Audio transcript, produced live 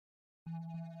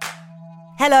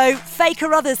Hello, Faye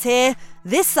Carruthers here.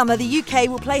 This summer, the UK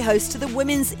will play host to the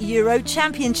Women's Euro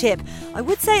Championship. I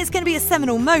would say it's going to be a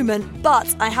seminal moment,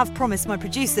 but I have promised my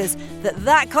producers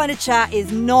that kind of chat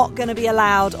is not going to be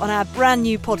allowed on our brand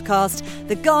new podcast,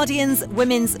 The Guardian's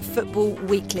Women's Football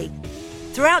Weekly.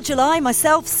 Throughout July,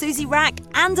 myself, Susie Rack,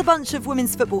 and a bunch of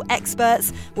women's football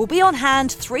experts will be on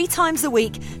hand 3 times a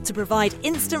week to provide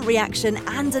instant reaction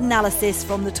and analysis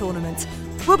from the tournament.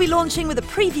 We'll be launching with a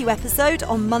preview episode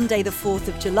on Monday the 4th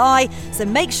of July, so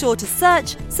make sure to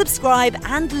search, subscribe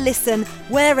and listen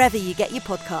wherever you get your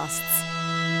podcasts.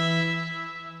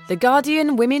 The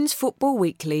Guardian Women's Football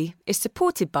Weekly is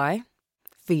supported by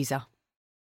Visa.